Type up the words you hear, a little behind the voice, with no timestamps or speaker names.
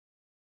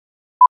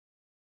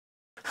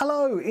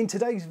Hello, in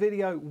today's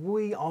video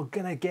we are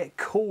gonna get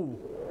cool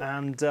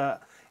and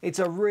it's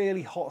a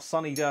really hot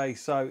sunny day,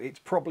 so it's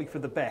probably for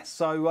the best.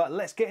 So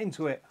let's get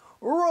into it.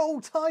 Roll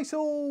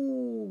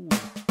title!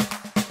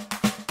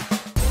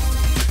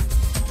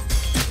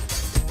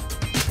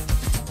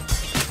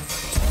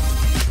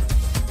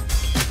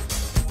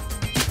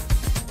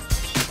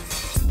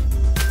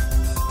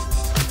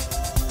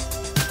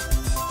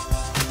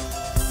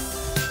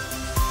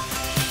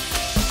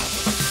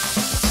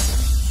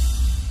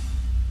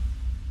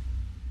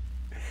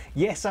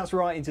 Yes, that's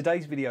right. In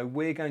today's video,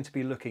 we're going to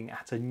be looking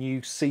at a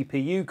new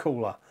CPU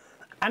cooler,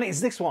 and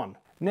it's this one.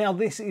 Now,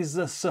 this is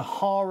the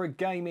Sahara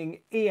Gaming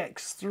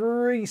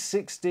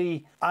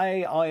EX360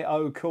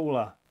 AIO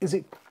cooler. Is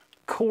it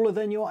cooler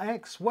than your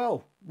X?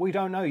 Well, we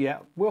don't know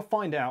yet. We'll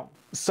find out.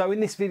 So in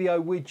this video,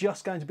 we're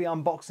just going to be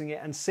unboxing it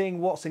and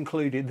seeing what's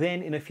included.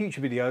 Then in a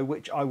future video,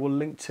 which I will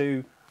link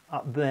to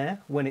up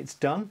there when it's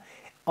done,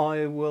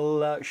 I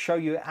will show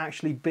you it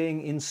actually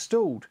being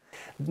installed.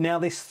 Now,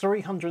 this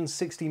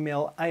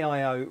 360mm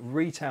AIO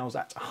retails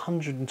at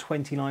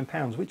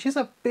 £129, which is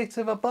a bit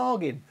of a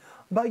bargain,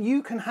 but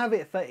you can have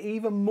it for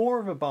even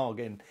more of a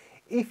bargain.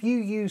 If you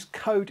use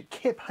code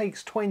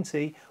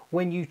KIPHAKES20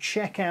 when you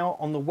check out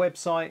on the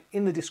website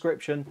in the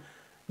description,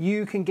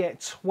 you can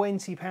get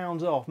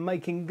 £20 off,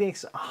 making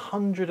this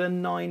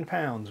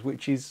 £109,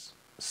 which is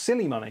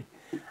silly money.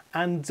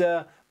 And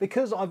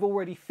because I've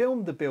already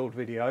filmed the build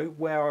video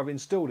where I've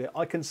installed it,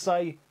 I can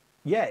say,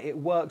 yeah, it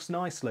works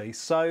nicely.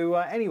 So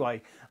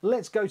anyway,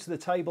 let's go to the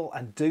table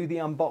and do the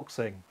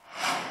unboxing.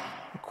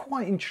 I'm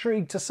quite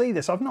intrigued to see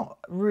this. I've not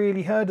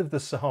really heard of the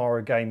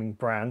Sahara Gaming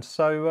brand,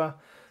 so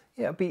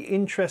yeah, it'd be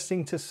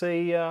interesting to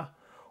see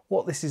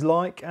what this is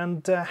like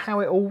and how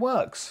it all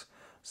works.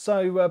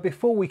 So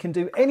before we can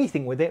do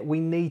anything with it, we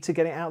need to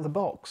get it out of the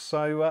box.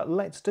 So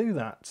let's do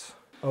that.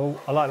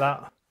 Oh, I like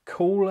that.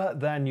 Cooler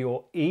than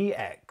your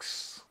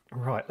EX.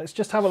 Right, let's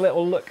just have a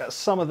little look at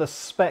some of the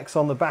specs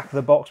on the back of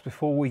the box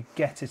before we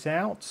get it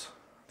out.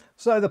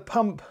 So the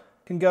pump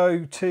can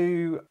go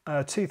to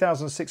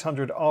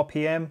 2,600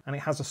 RPM and it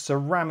has a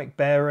ceramic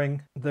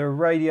bearing. The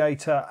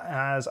radiator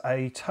has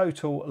a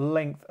total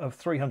length of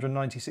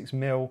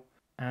 396mm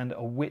and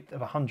a width of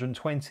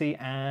 120,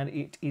 and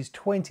it is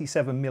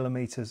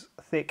 27mm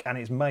thick, and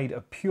it's made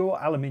of pure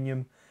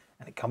aluminium,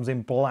 and it comes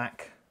in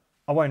black.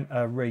 I won't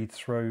read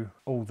through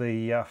all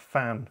the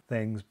fan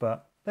things,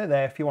 but they're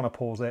there if you want to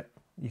pause it.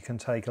 You can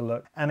take a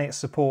look. And it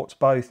supports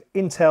both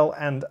Intel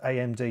and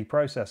AMD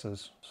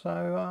processors.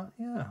 So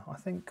yeah, I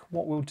think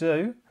what we'll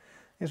do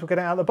is we'll get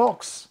it out of the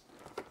box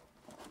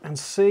and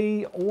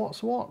see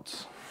what's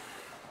what.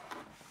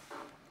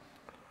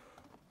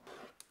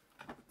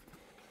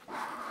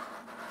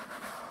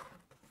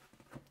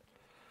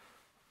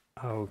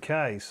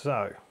 Okay,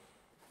 so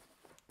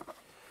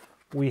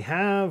we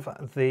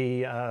have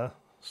the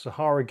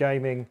Sahara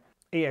Gaming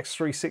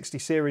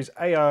EX360 series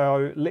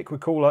AIO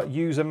Liquid Cooler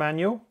user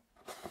manual.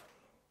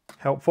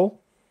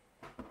 Helpful.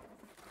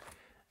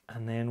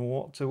 And then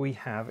what do we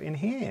have in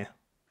here?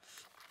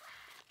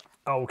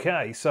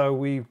 Okay, so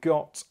we've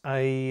got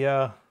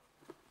a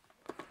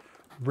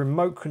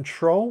remote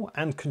control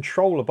and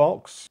controller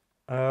box,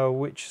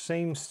 which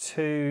seems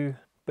to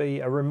be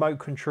a remote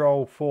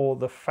control for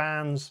the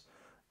fans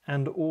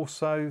and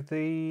also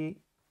the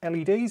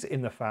LEDs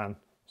in the fan.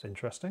 It's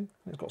interesting.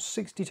 It's got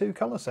 62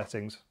 colour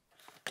settings.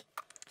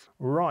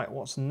 Right,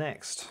 what's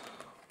next?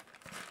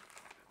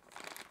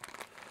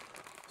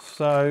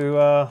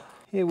 So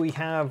here we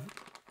have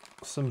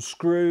some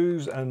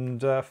screws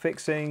and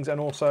fixings,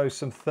 and also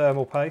some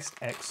thermal paste.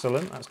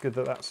 Excellent, that's good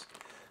that that's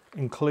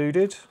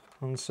included.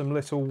 And some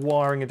little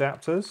wiring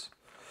adapters.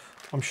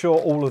 I'm sure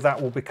all of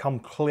that will become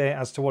clear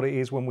as to what it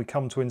is when we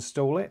come to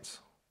install it.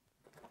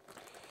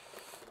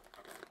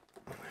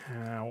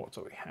 Now, what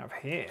do we have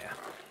here?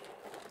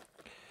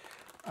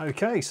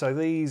 Okay, so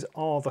these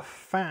are the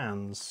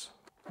fans.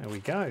 There we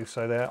go.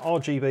 So they're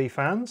RGB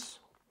fans.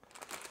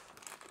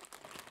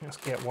 Let's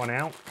get one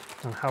out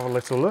and have a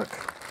little look.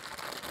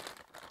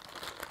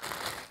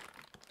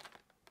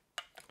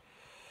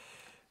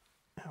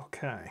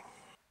 Okay,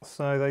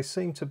 so they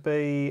seem to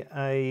be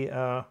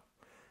have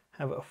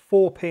a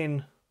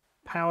 4-pin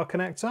power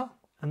connector,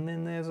 and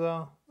then there's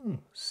a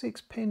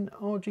 6-pin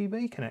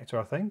RGB connector,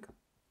 I think.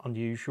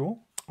 Unusual.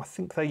 I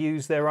think they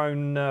use their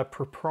own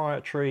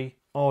proprietary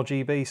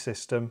RGB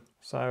system,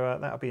 so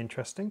that'll be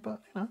interesting.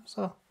 But you know, it's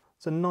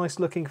a nice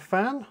looking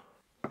fan.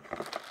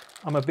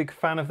 I'm a big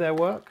fan of their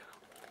work.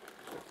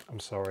 I'm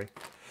sorry.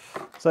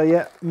 So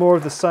yeah, more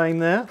of the same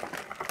there.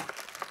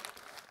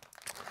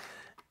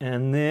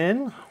 And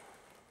then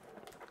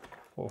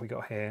what have we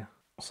got here?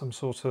 Some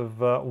sort of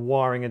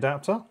wiring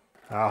adapter.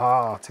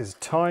 Aha, it is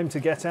time to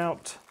get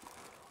out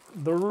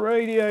the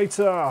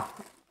radiator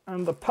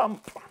and the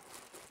pump.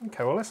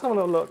 Okay, well, let's have a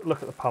little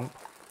look at the pump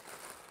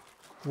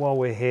while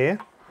we're here.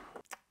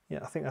 Yeah,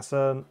 I think that's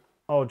an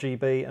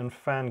RGB and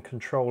fan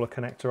controller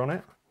connector on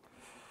it.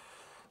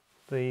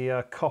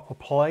 The copper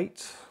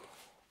plate.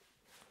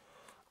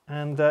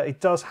 And it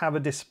does have a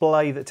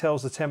display that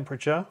tells the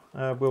temperature.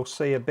 We'll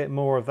see a bit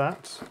more of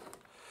that.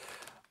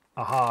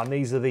 Aha, and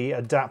these are the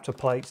adapter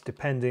plates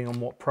depending on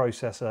what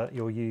processor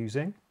you're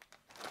using.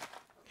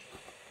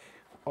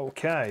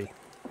 Okay.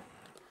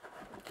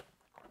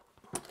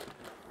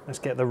 Let's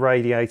get the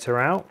radiator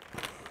out.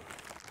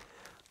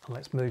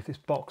 Let's move this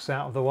box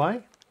out of the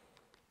way.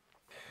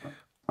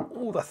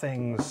 All the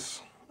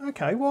things.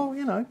 Okay, well,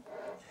 you know,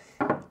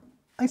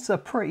 it's a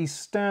pretty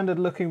standard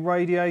looking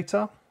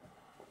radiator.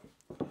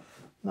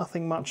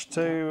 Nothing much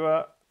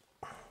to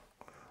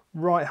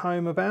write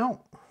home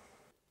about.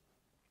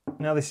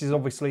 Now this is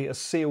obviously a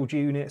sealed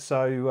unit,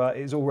 so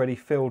it's already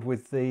filled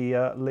with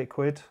the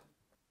liquid.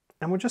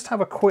 And we'll just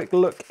have a quick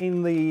look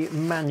in the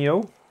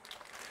manual.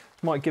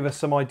 Might give us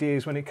some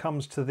ideas when it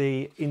comes to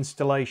the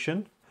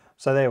installation.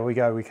 So there we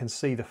go, we can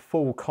see the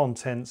full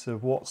contents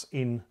of what's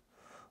in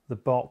the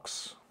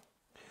box.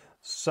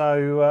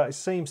 So it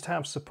seems to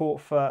have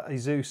support for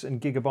ASUS and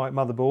Gigabyte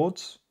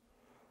motherboards.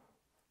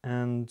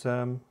 And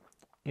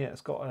yeah,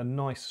 it's got a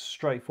nice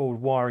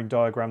straightforward wiring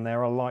diagram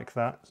there. I like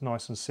that, it's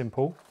nice and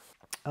simple.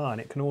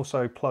 And it can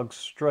also plug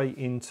straight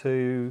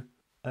into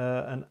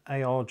an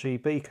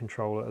ARGB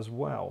controller as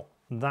well.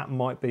 That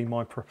might be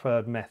my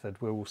preferred method,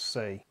 we will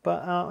see.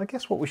 But I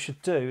guess what we should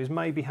do is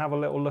maybe have a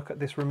little look at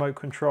this remote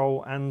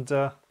control and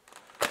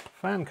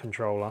fan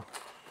controller.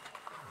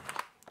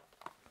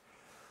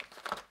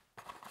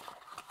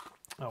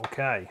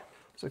 Okay,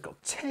 so it's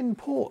got 10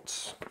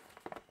 ports.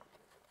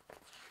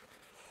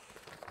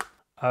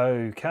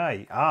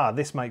 Okay,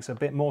 this makes a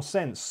bit more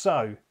sense.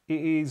 So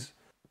it is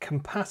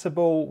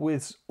compatible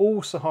with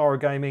all Sahara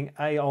Gaming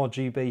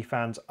ARGB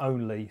fans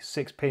only,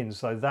 6 pins.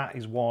 So that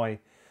is why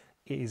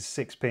it is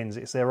 6 pins.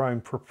 It's their own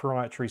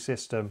proprietary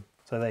system.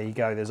 So there you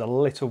go. There's a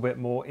little bit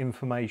more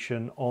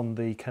information on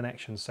the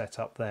connection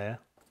setup there.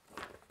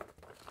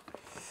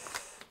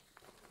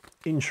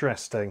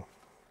 Interesting.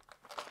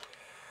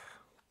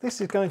 This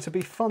is going to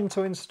be fun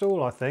to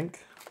install, I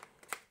think.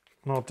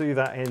 And I'll do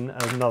that in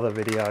another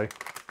video.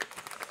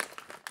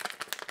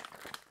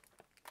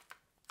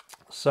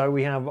 So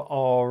we have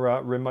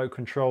our remote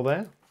control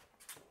there.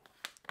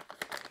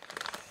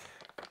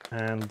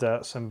 And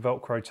some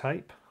Velcro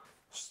tape.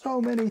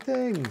 So many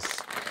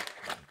things.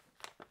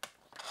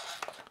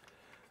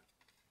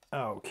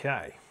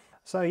 Okay.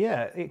 So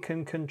yeah, it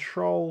can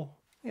control,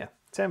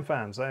 10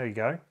 fans. There you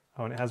go.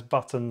 Oh, and it has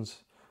buttons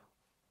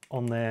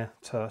on there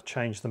to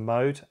change the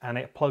mode, and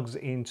it plugs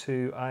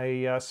into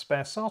a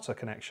spare SATA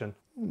connection.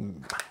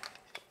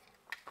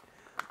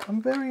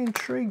 I'm very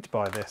intrigued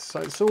by this.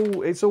 So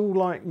it's all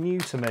like new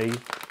to me.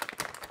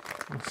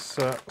 This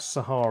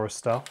Sahara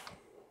stuff.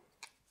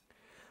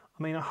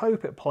 I mean, I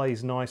hope it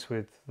plays nice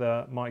with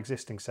my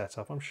existing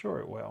setup. I'm sure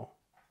it will.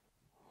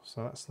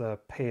 So that's the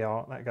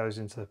PR, that goes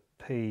into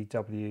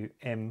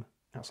PWM.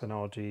 That's an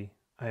ARGB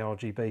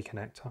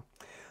connector.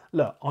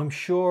 Look, I'm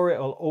sure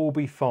it'll all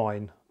be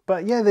fine.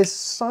 But yeah, there's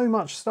so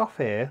much stuff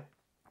here.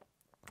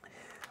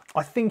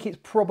 I think it's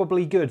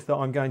probably good that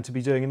I'm going to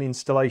be doing an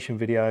installation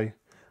video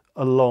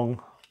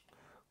along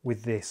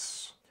with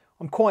this.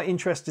 I'm quite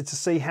interested to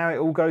see how it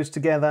all goes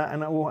together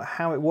and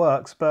how it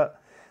works, but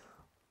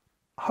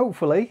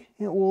hopefully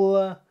it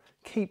will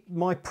keep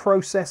my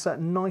processor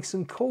nice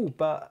and cool.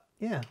 But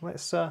yeah,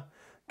 let's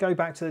go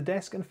back to the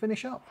desk and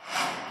finish up.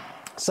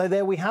 So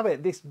there we have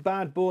it. This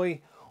bad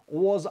boy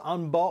was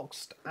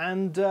unboxed,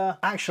 and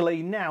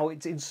actually now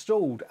it's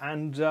installed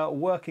and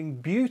working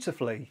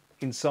beautifully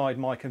inside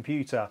my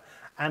computer.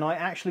 And I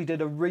actually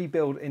did a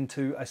rebuild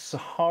into a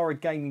Sahara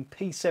Gaming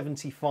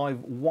P75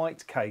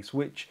 white case,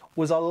 which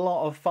was a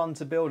lot of fun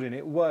to build in.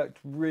 It worked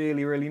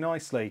really, really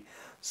nicely.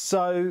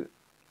 So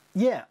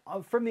yeah,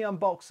 from the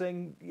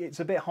unboxing, it's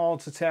a bit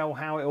hard to tell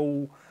how it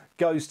all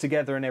goes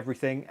together and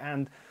everything.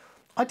 And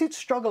I did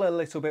struggle a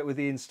little bit with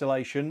the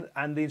installation,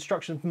 and the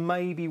instructions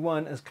maybe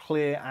weren't as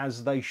clear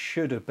as they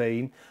should have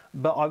been,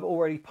 but I've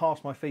already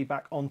passed my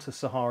feedback on to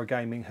Sahara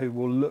Gaming, who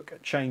will look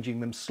at changing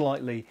them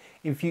slightly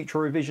in future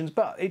revisions.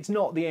 But it's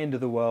not the end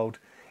of the world.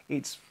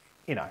 It's,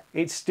 you know,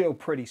 it's still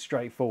pretty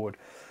straightforward.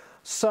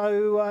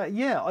 So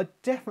yeah, I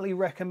definitely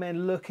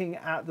recommend looking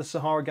at the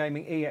Sahara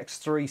Gaming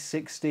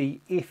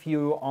EX360 if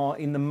you are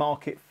in the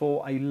market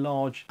for a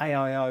large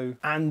AIO.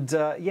 And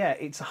yeah,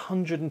 it's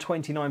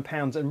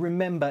 £129. And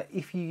remember,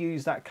 if you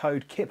use that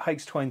code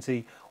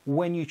KIPH20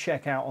 when you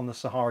check out on the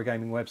Sahara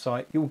Gaming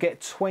website, you'll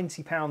get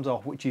 £20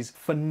 off, which is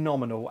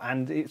phenomenal,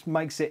 and it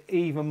makes it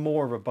even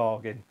more of a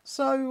bargain.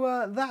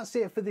 So that's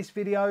it for this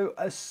video.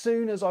 As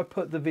soon as I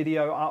put the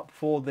video up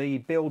for the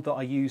build that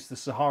I used the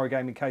Sahara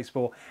Gaming case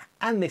for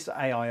and this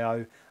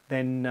AIO,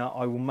 then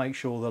I will make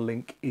sure the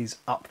link is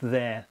up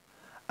there.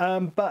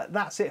 But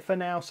that's it for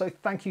now. So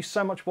thank you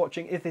so much for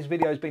watching. If this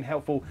video has been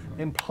helpful,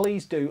 then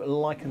please do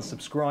like and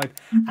subscribe,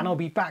 and I'll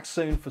be back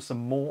soon for some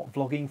more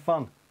vlogging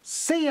fun.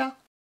 See ya!